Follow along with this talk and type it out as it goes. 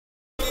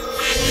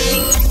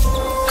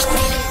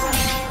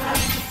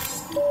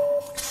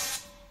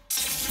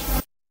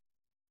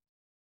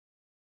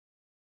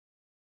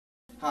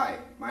Hi,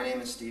 my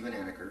name is Stephen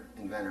Anneker,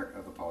 inventor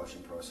of the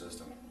Polishing Pro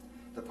system.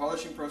 The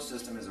Polishing Pro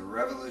system is a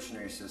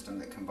revolutionary system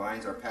that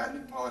combines our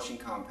patented polishing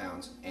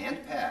compounds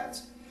and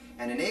pads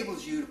and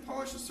enables you to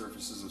polish the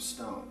surfaces of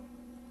stone.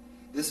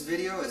 This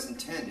video is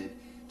intended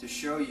to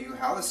show you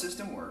how the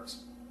system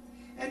works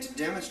and to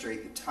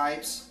demonstrate the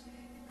types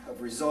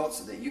of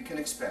results that you can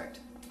expect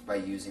by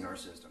using our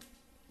system.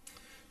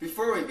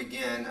 Before we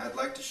begin, I'd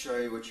like to show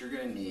you what you're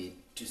going to need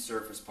to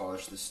surface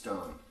polish the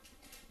stone.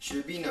 It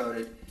should be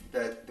noted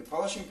that the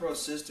Polishing Pro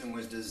system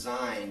was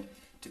designed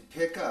to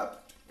pick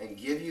up and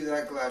give you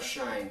that glass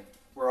shine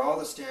where all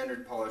the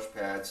standard polish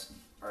pads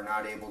are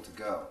not able to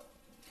go.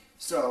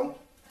 So,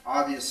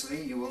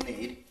 obviously, you will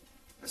need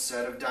a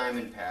set of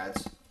diamond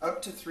pads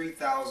up to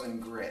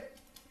 3,000 grit.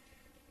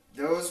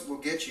 Those will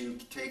get you,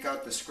 take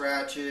out the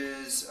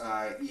scratches,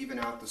 even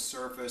out the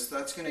surface.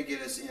 That's going to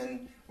get us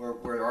in where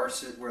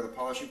the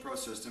Polishing Pro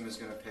system is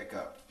going to pick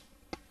up.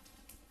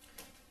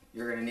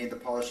 You're going to need the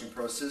Polishing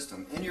Pro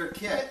system. In your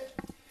kit,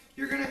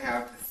 you're going to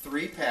have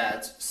 3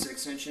 pads,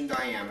 6" in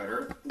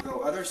diameter,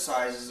 though other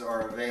sizes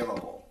are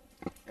available.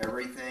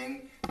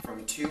 Everything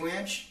from 2"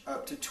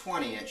 up to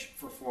 20"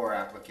 for floor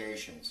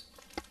applications.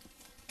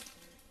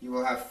 You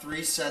will have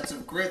 3 sets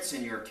of grits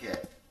in your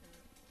kit,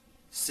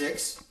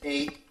 6,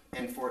 8,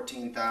 and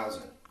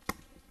 14,000.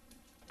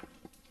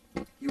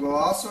 You will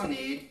also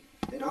need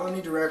an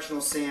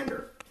omnidirectional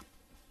sander.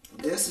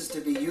 This is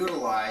to be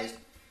utilized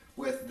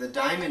with the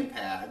diamond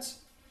pads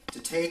to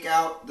take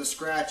out the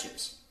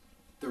scratches.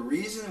 The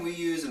reason we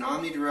use an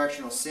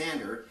omnidirectional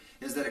sander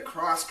is that it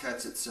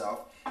cross-cuts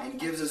itself and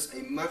gives us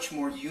a much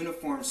more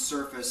uniform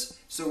surface,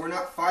 so we're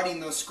not fighting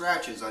those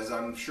scratches, as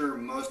I'm sure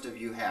most of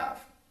you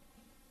have.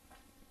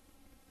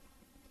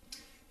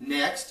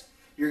 Next,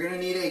 you're going to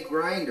need a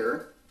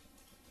grinder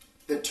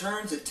that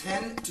turns at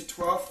 10 to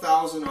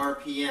 12,000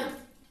 RPM.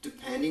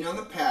 Depending on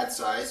the pad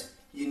size,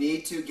 you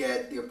need to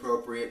get the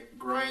appropriate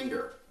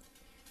grinder.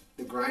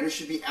 The grinder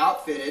should be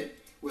outfitted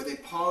with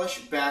a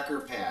polish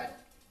backer pad.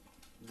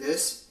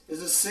 This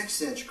is a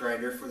 6"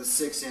 grinder for the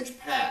 6"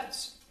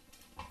 pads.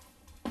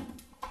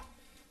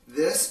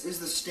 This is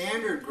the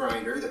standard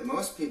grinder that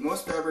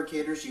most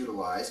fabricators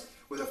utilize,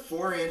 with a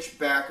 4"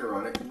 backer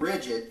on it,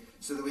 rigid,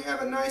 so that we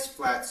have a nice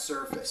flat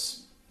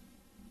surface.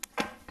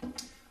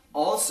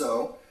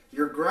 Also,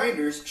 your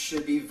grinders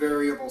should be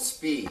variable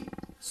speed,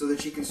 so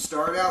that you can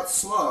start out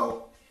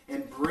slow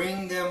and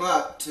bring them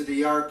up to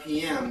the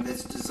RPM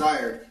that's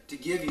desired to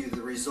give you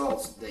the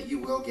results that you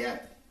will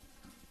get.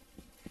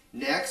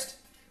 Next,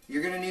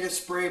 you're going to need a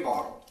spray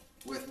bottle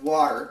with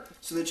water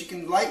so that you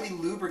can lightly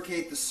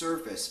lubricate the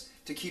surface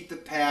to keep the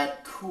pad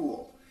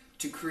cool,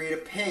 to create a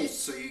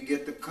paste so you can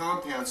get the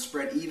compound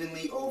spread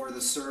evenly over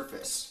the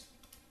surface.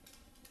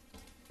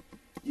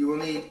 You will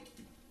need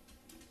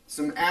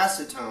some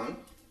acetone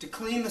to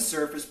clean the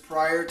surface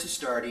prior to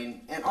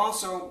starting, and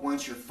also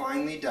once you're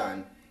finally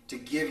done, to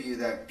give you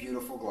that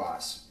beautiful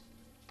gloss.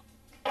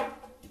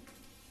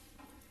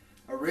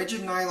 A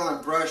rigid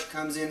nylon brush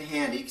comes in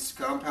handy because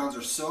compounds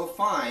are so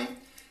fine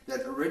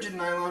that a rigid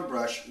nylon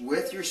brush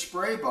with your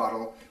spray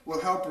bottle will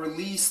help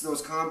release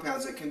those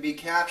compounds that can be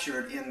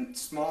captured in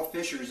small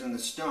fissures in the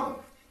stone.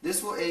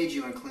 This will aid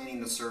you in cleaning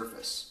the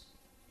surface.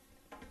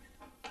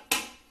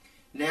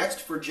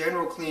 Next, for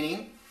general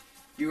cleaning,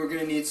 you are going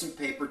to need some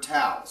paper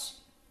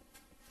towels.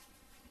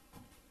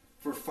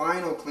 For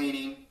final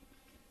cleaning,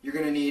 you're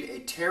going to need a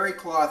terry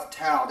cloth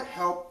towel to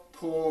help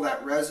pull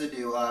that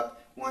residue up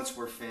once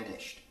we're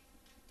finished.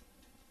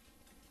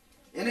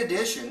 In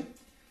addition,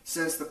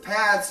 since the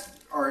pads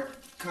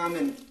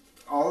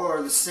all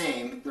are the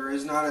same, there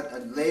is not a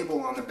label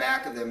on the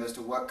back of them as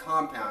to what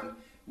compound,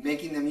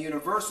 making them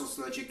universal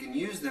so that you can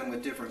use them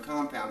with different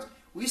compounds.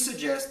 We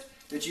suggest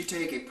that you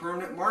take a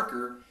permanent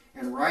marker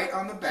and write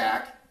on the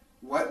back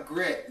what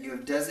grit you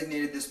have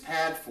designated this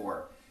pad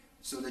for,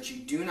 so that you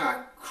do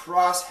not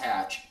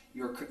cross-hatch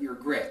your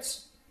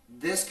grits.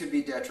 This could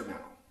be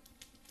detrimental.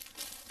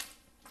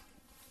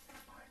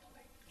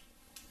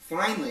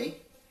 Finally,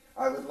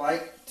 I would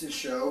like to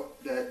show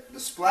that the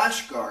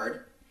splash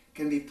guard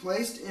can be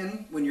placed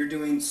in when you're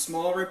doing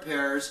small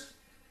repairs,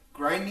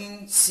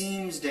 grinding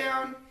seams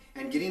down,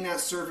 and getting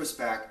that surface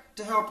back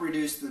to help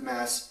reduce the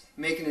mess,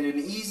 making it an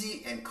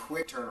easy and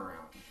quick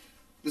turnaround.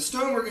 The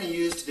stone we're going to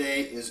use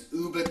today is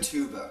Uba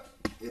Tuba.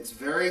 It's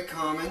very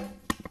common.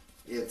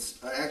 It's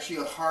actually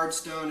a hard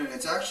stone, and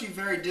it's actually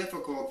very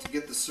difficult to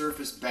get the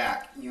surface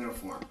back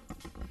uniform.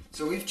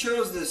 So we've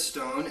chose this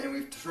stone and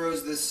we've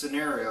chose this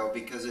scenario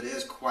because it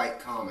is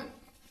quite common.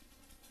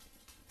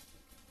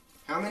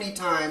 How many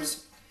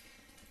times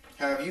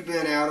have you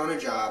been out on a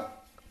job,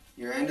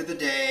 you're end of the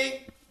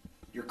day,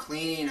 you're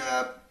cleaning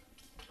up,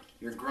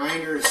 your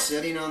grinder is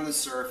sitting on the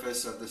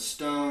surface of the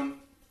stone,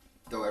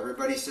 though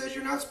everybody says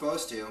you're not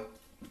supposed to,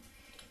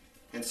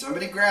 and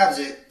somebody grabs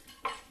it.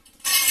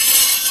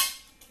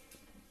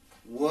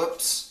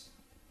 Whoops,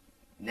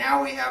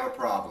 now we have a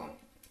problem.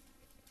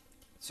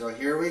 So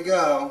here we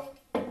go.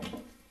 I'm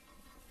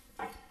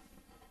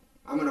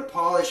going to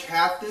polish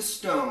half this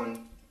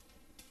stone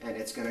and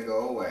it's going to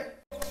go away.